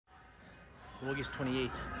August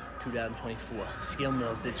 28th, 2024. Scale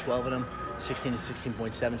mills did 12 of them, 16 to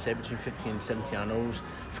 16.7, say between 15 and 17 on those,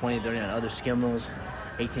 20 to 30 on other scale mills,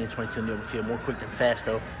 18 to 22 in the open field. More quick than fast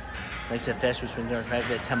though. Like I said, fast was swing turns right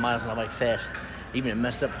there, 10 miles on a bike fast. Even it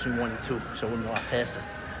messed up between 1 and 2, so it wouldn't be a lot faster.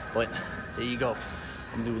 But there you go.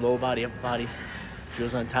 I'm gonna do lower body, upper body,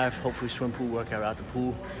 drills on tire, hopefully swim pool, workout out the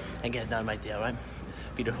pool, and get it done right there, all right?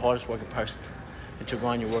 Be the hardest working person. Until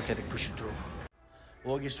grind your work ethic, push you through.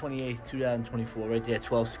 August 28th, 2024, right there,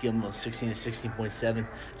 12 skill mills, 16 to 16.7,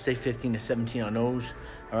 say 15 to 17 on those,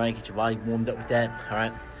 all right? Get your body warmed up with that, all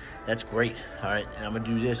right? That's great, all right? And I'm gonna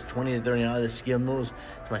do this 20 to 30 on other skill mills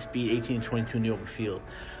to my speed, 18 to 22 in the open field.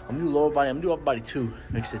 I'm gonna do lower body, I'm gonna do upper body too,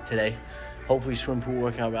 mix it today. Hopefully swim pool,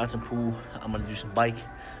 workout, routes and pool. I'm gonna do some bike,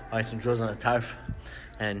 all right, some drills on the turf,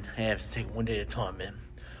 and I have to take it one day at a time, man.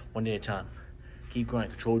 One day at a time. Keep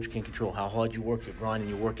grinding, control what you can control. How hard you work, your grind and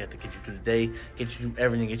your work ethic get you through the day, get you through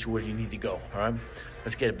everything, get you where you need to go, all right?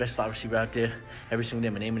 Let's get the best slot receiver out there every single day.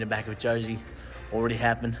 My name in the back of a jersey. Already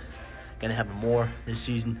happened. Gonna happen more this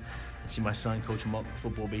season. And see my son coach him up,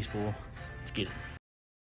 football, baseball. Let's get it.